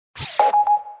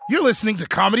You're listening to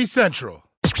Comedy Central.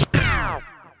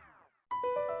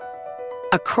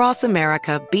 Across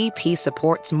America, BP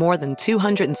supports more than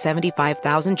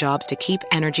 275,000 jobs to keep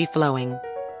energy flowing.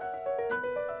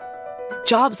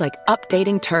 Jobs like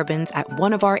updating turbines at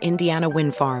one of our Indiana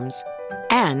wind farms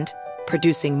and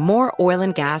producing more oil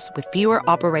and gas with fewer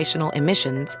operational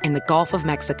emissions in the Gulf of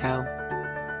Mexico.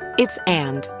 It's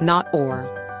and, not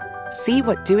or. See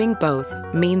what doing both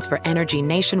means for energy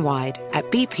nationwide at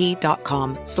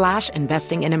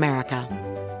bp.com/investing in America.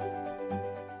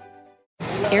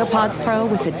 AirPods Pro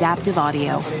with adaptive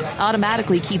audio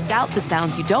automatically keeps out the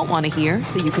sounds you don't want to hear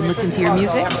so you can listen to your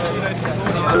music,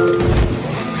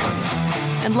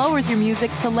 and lowers your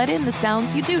music to let in the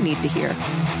sounds you do need to hear.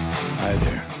 Hi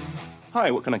there.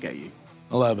 Hi, what can I get you?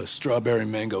 I'll have a strawberry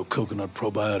mango coconut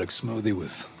probiotic smoothie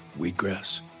with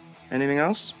wheatgrass. Anything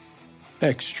else?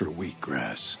 Extra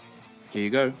wheatgrass. Here you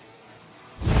go.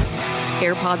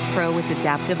 AirPods Pro with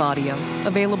adaptive audio.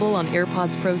 Available on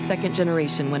AirPods Pro 2nd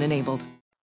generation when enabled.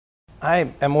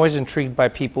 I am always intrigued by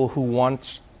people who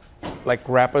want, like,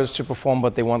 rappers to perform,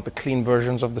 but they want the clean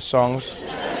versions of the songs.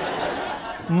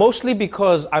 Mostly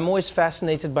because I'm always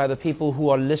fascinated by the people who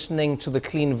are listening to the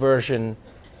clean version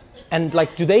and,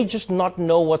 like, do they just not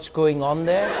know what's going on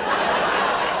there?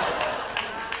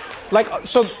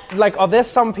 Are there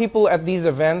some people at these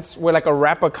events where, like, a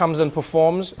rapper comes and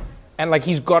performs and, like,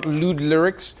 he's got lewd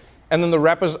lyrics, and then the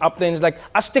rapper's up there and he's like,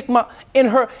 I stick my in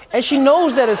her, and she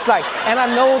knows that it's like, and I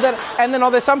know that, and then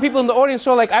there's some people in the audience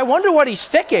who are like, I wonder what he's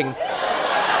sticking.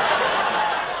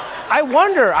 I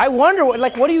wonder,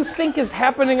 what do you think is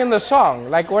happening in the song?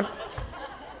 Like, what?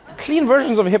 Clean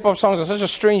versions of hip-hop songs are such a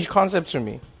strange concept to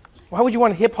me. Why would you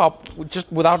want hip-hop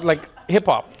just without, like,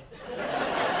 hip-hop?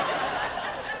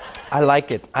 I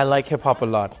like it. I like hip-hop a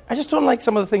lot. I just don't like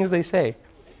some of the things they say.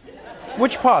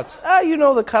 Which parts?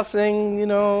 The cussing,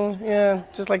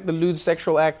 just like the lewd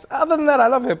sexual acts. Other than that, I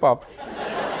love hip-hop.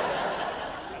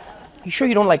 You sure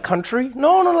you don't like country?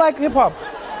 No, I don't like hip-hop.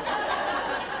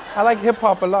 I like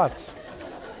hip-hop a lot.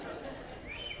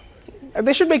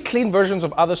 They should make clean versions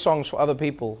of other songs for other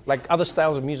people, like other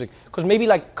styles of music. Because maybe,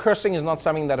 like, cursing is not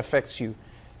something that affects you.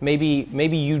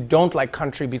 Maybe you don't like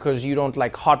country because you don't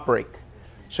like heartbreak.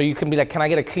 So you can be like, can I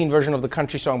get a clean version of the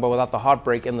country song but without the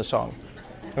heartbreak in the song?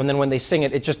 And then when they sing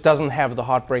it, it just doesn't have the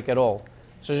heartbreak at all.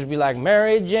 So just be like,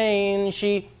 Mary Jane,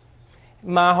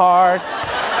 my heart.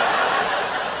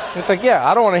 It's like, yeah,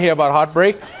 I don't want to hear about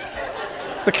heartbreak.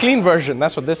 It's the clean version.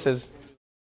 That's what this is.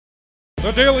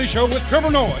 The Daily Show with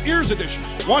Trevor Noah, Ears Edition.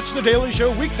 Watch The Daily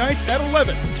Show weeknights at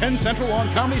 11, 10 Central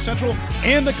on Comedy Central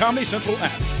and the Comedy Central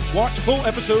app. Watch full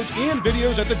episodes and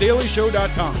videos at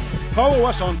thedailyshow.com. Follow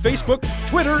us on Facebook,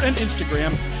 Twitter, and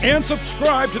Instagram, and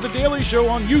subscribe to The Daily Show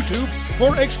on YouTube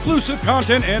for exclusive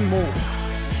content and more.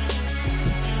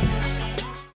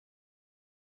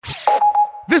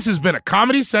 This has been a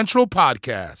Comedy Central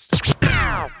podcast.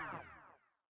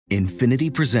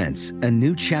 Infiniti presents a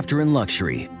new chapter in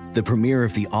luxury, the premiere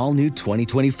of the all-new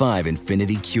 2025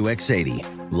 Infiniti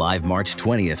QX80, live March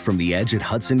 20th from the Edge at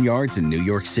Hudson Yards in New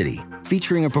York City,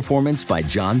 featuring a performance by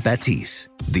John Batiste.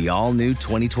 The all-new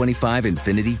 2025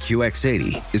 Infiniti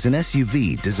QX80 is an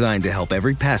SUV designed to help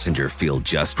every passenger feel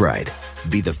just right.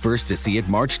 Be the first to see it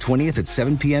March 20th at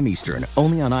 7 p.m. Eastern,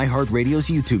 only on iHeartRadio's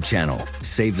YouTube channel.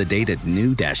 Save the date at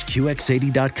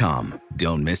new-QX80.com.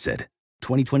 Don't miss it.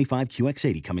 2025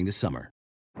 QX80 coming this summer.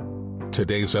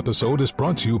 Today's episode is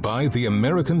brought to you by the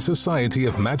American Society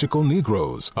of Magical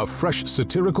Negroes, a fresh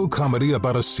satirical comedy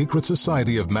about a secret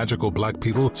society of magical black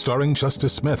people starring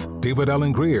Justice Smith, David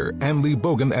Allen Greer, Ann Lee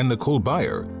Bogan, and Nicole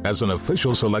Byer. As an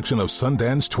official selection of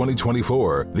Sundance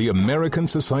 2024, the American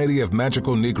Society of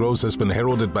Magical Negroes has been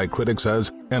heralded by critics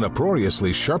as an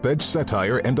uproariously sharp-edged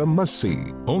satire and a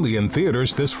must-see. Only in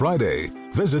theaters this Friday.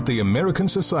 Visit the American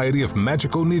Society of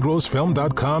Magical Negroes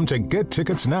film.com to get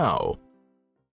tickets now.